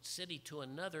one city to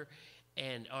another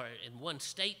or in one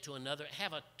state to another,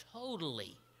 have a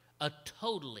totally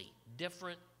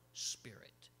different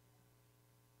spirit.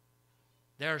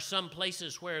 There are some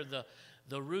places where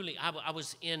the ruling, I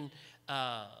was in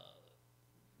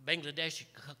Bangladesh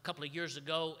a couple of years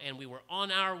ago, and we were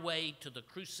on our way to the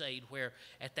crusade where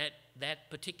at that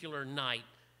particular night,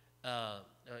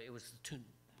 it was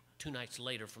two nights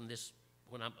later from this,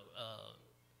 when it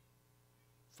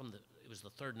was the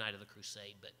third night of the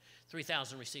crusade, but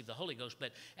 3,000 received the Holy Ghost.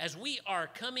 But as we are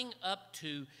coming up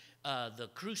to the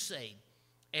crusade,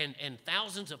 and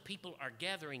thousands of people are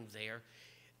gathering there,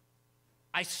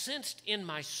 I sensed in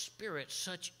my spirit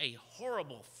such a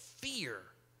horrible fear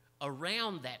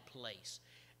around that place.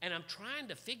 And I'm trying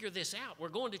to figure this out. We're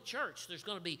going to church. There's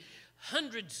going to be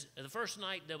hundreds. The first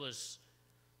night there was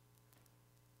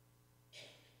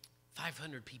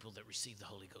 500 people that received the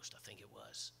Holy Ghost, I think it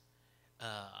was.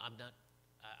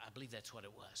 I believe that's what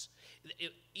it was.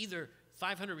 Either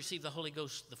 500 received the Holy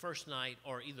Ghost the first night,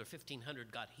 or either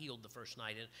 1,500 got healed the first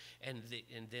night, and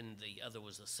then the other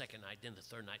was the second night. Then the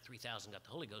third night, 3,000 got the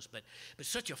Holy Ghost. But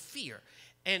such a fear,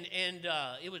 and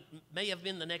it may have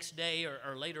been the next day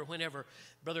or later, whenever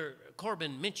Brother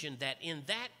Corbin mentioned that in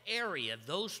that area,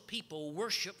 those people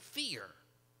worship fear.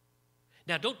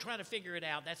 Now, don't try to figure it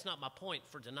out. That's not my point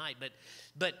for tonight.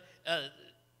 But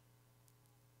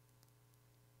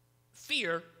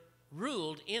fear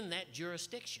ruled in that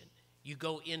jurisdiction. You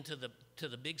go into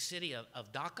the big city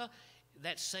of Dhaka,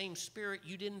 that same spirit,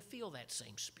 you didn't feel that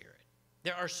same spirit.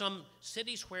 There are some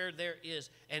cities where there is,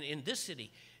 and in this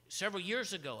city, several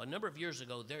years ago, a number of years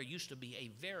ago, there used to be a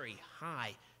very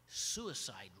high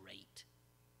suicide rate.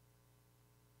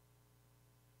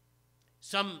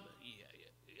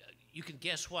 You can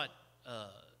guess what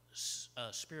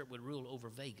spirit would rule over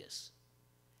Vegas.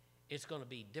 It's going to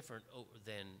be different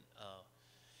than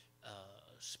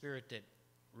spirit that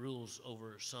rules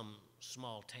over some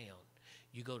small town.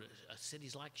 You go to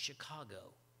cities like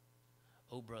Chicago.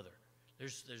 Oh, brother,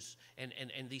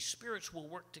 and these spirits will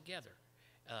work together.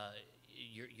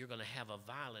 You're going to have a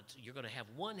violence. You're going to have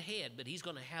one head, but he's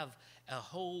going to have a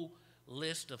whole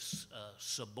list of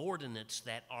subordinates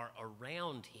that are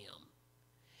around him.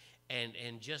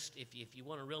 And just if you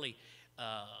want to really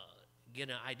get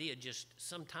an idea, just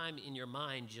sometime in your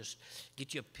mind, just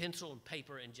get you a pencil and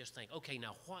paper and just think, okay,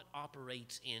 now what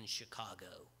operates in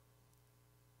Chicago?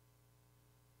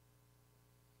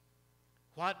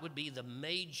 What would be the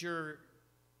major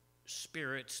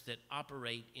spirits that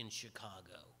operate in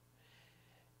Chicago?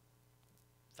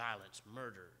 Violence,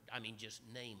 murder, I mean, just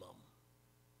name them.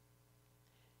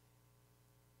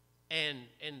 And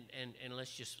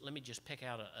let me just pick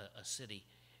out a city.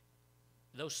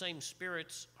 Those same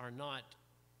spirits are not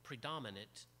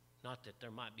predominant, not that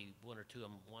there might be one or two of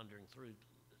them wandering through,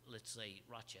 let's say,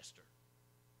 Rochester.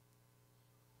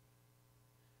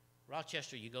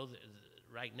 Rochester, you go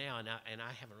right now, and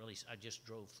I haven't really, I just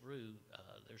drove through,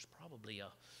 there's probably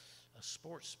a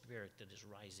sports spirit that is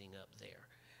rising up there.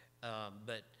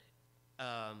 But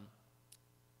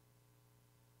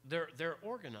they're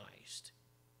organized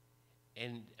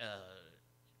and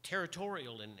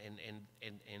territorial, and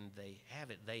they have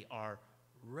it. They are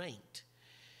ranked.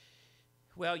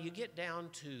 Well, you get down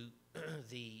to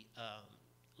the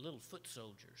little foot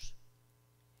soldiers.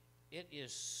 It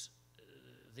is,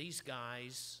 these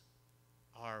guys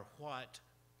are what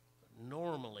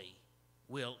normally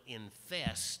will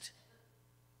infest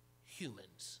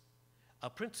humans. A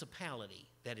principality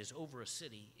that is over a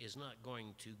city is not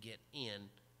going to get in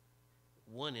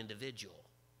one individual.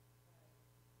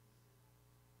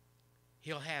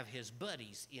 He'll have his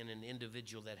buddies in an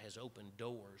individual that has opened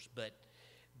doors, but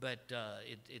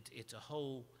it's a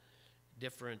whole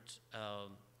different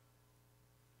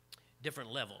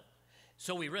level.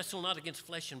 So we wrestle not against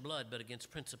flesh and blood, but against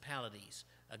principalities,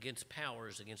 against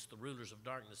powers, against the rulers of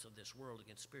darkness of this world,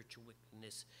 against spiritual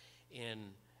wickedness in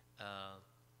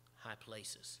high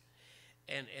places.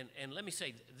 And let me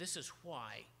say, this is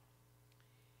why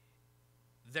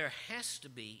there has to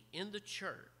be in the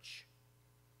church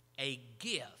a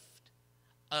gift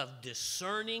of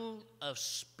discerning of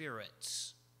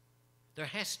spirits. There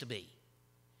has to be.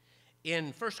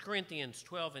 In 1 Corinthians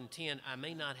 12 and 10, I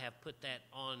may not have put that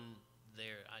on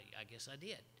there. I guess I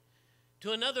did.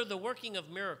 To another, the working of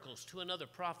miracles. To another,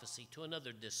 prophecy. To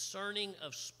another, discerning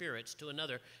of spirits. To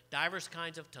another, diverse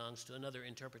kinds of tongues. To another,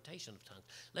 interpretation of tongues.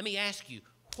 Let me ask you,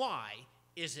 why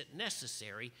is it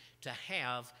necessary to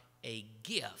have a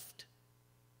gift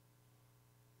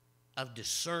of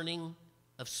discerning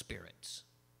of spirits?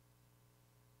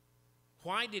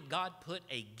 Why did God put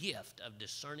a gift of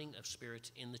discerning of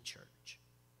spirits in the church?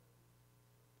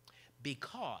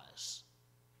 Because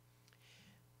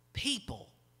people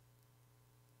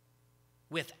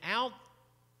without,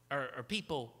 or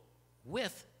people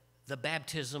with the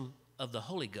baptism of the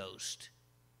Holy Ghost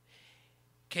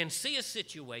can see a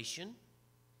situation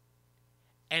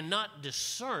and not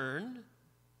discern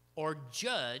or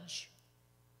judge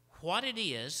what it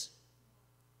is,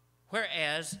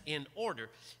 whereas in order.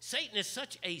 Satan is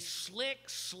such a slick,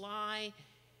 sly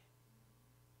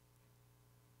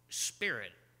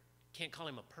spirit. Can't call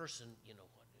him a person, you know what.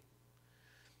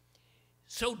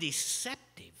 So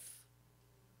deceptive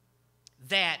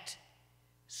that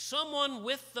someone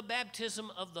with the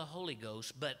baptism of the Holy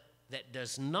Ghost, but that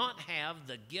does not have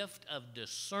the gift of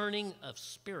discerning of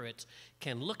spirits,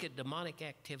 can look at demonic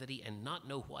activity and not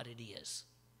know what it is.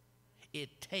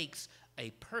 It takes a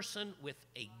person with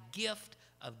a gift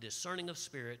of discerning of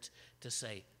spirits to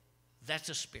say, that's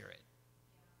a spirit.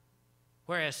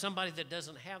 Whereas somebody that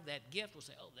doesn't have that gift will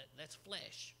say, oh, that's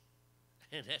flesh.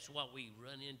 And that's what we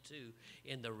run into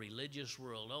in the religious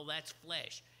world. Oh, that's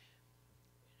flesh.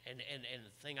 And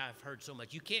the thing I've heard so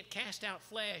much, you can't cast out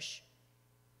flesh.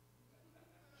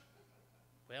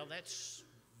 Well, that's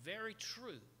very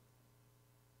true.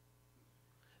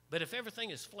 But if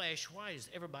everything is flesh, why is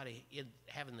everybody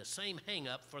having the same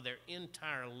hang-up for their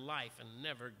entire life and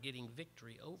never getting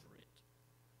victory over it?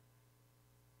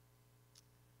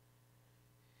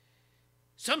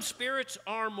 Some spirits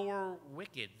are more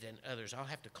wicked than others. I'll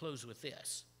have to close with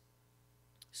this.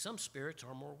 Some spirits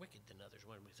are more wicked than others.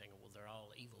 When we think, well, they're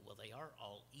all evil. Well, they are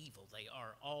all evil. They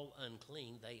are all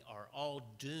unclean. They are all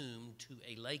doomed to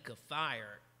a lake of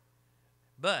fire.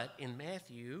 But in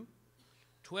Matthew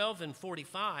 12 and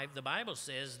 45, the Bible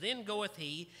says, then goeth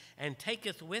he and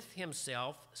taketh with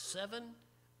himself 7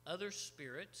 other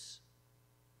spirits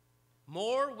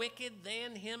more wicked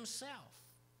than himself.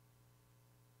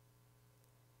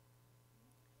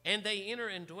 And they enter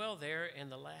and dwell there,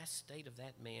 and the last state of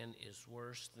that man is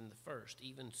worse than the first.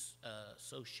 Even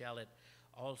so shall it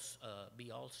also, be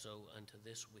also unto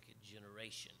this wicked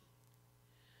generation.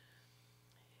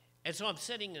 And so I'm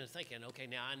sitting and thinking, okay,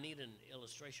 now I need an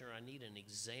illustration, or I need an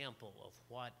example of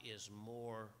what is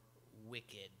more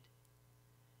wicked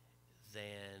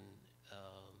than,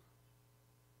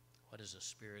 what is a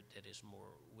spirit that is more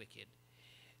wicked?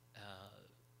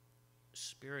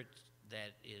 Spirit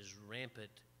that is rampant.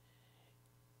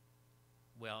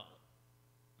 Well,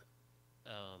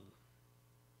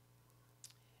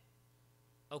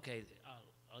 Okay,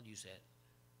 I'll use that.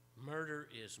 Murder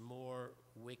is more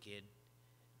wicked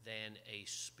than a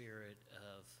spirit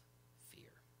of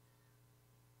fear.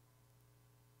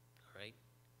 All right?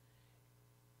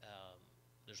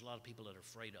 There's a lot of people that are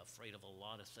afraid of a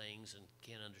lot of things and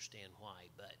can't understand why,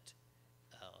 but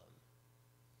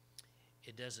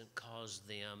it doesn't cause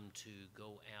them to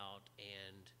go out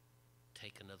and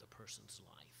take another person's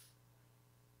life.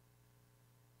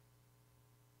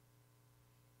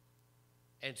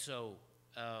 And so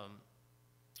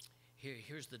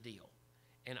here's the deal.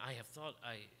 And I have thought,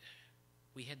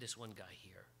 we had this one guy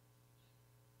here.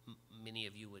 Many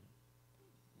of you would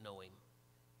know him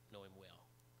well.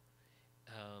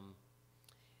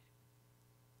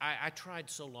 I tried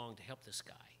so long to help this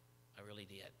guy. I really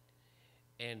did.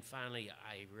 And finally,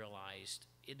 I realized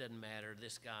it doesn't matter.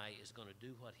 This guy is going to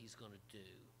do what he's going to do.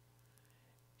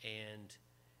 And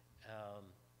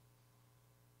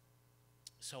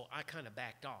so I kind of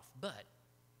backed off. But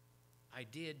I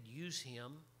did use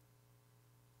him,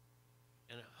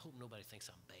 and I hope nobody thinks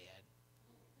I'm bad,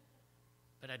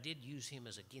 but I did use him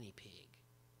as a guinea pig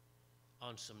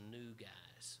on some new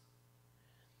guys.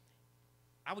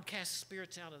 I would cast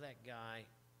spirits out of that guy,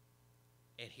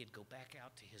 and he'd go back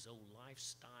out to his old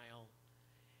lifestyle,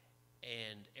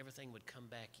 and everything would come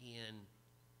back in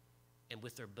and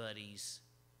with their buddies,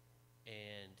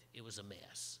 and it was a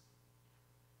mess.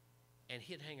 And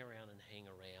he'd hang around,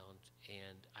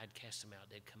 and I'd cast them out,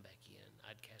 they'd come back in.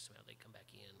 I'd cast them out, they'd come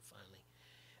back in,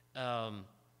 finally.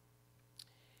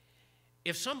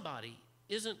 If somebody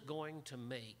isn't going to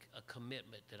make a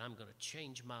commitment that I'm going to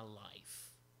change my life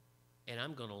and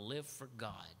I'm going to live for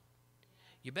God,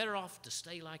 you're better off to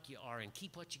stay like you are and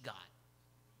keep what you got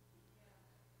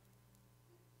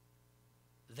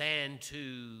than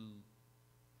to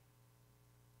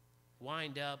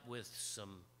wind up with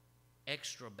some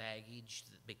extra baggage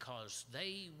because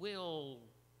they will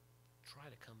try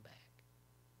to come back.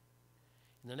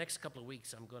 In the next couple of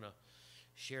weeks, I'm going to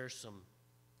share some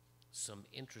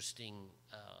interesting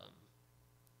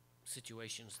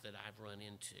situations that I've run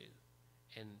into.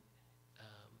 And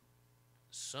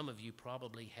some of you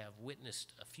probably have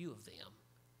witnessed a few of them.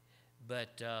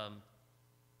 But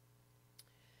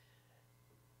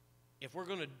if we're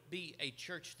going to be a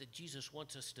church that Jesus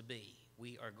wants us to be,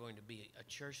 we are going to be a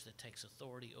church that takes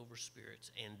authority over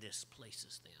spirits and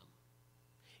displaces them.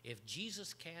 If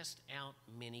Jesus cast out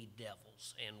many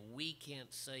devils and we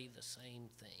can't say the same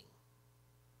thing,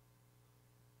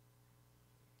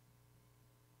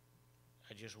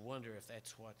 I just wonder if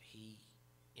that's what he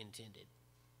intended.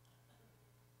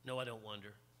 No, I don't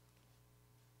wonder.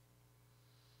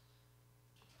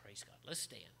 Praise God. Let's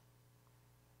stand.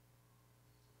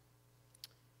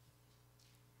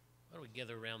 Why don't we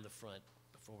gather around the front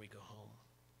before we go home?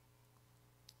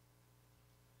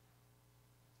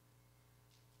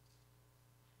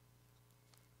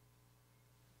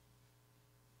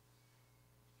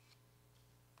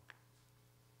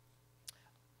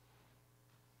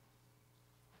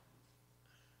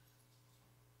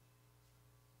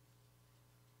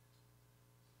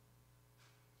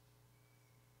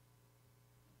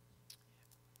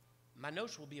 My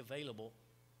notes will be available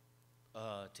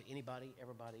to anybody,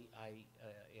 everybody. I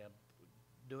am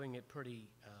doing it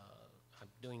I'm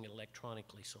doing it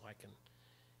electronically so I can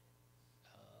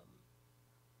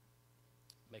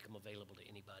make them available to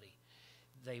anybody.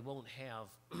 They won't have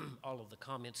all of the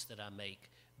comments that I make,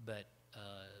 but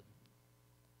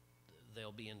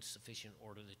they'll be in sufficient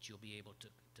order that you'll be able to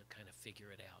kind of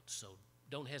figure it out. So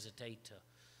don't hesitate to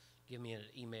give me an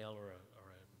email or an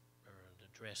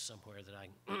address somewhere that I,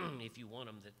 if you want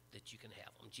them, that you can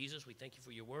have them. Jesus, we thank you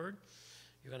for your word.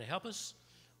 You're going to help us.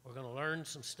 We're going to learn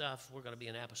some stuff. We're going to be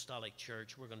an apostolic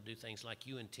church. We're going to do things like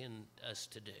you intend us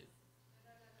to do.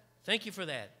 Thank you for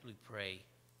that, we pray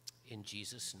in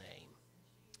Jesus' name.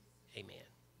 Amen.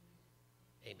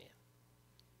 Amen.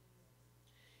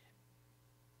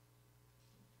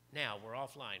 Now, we're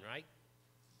offline, right?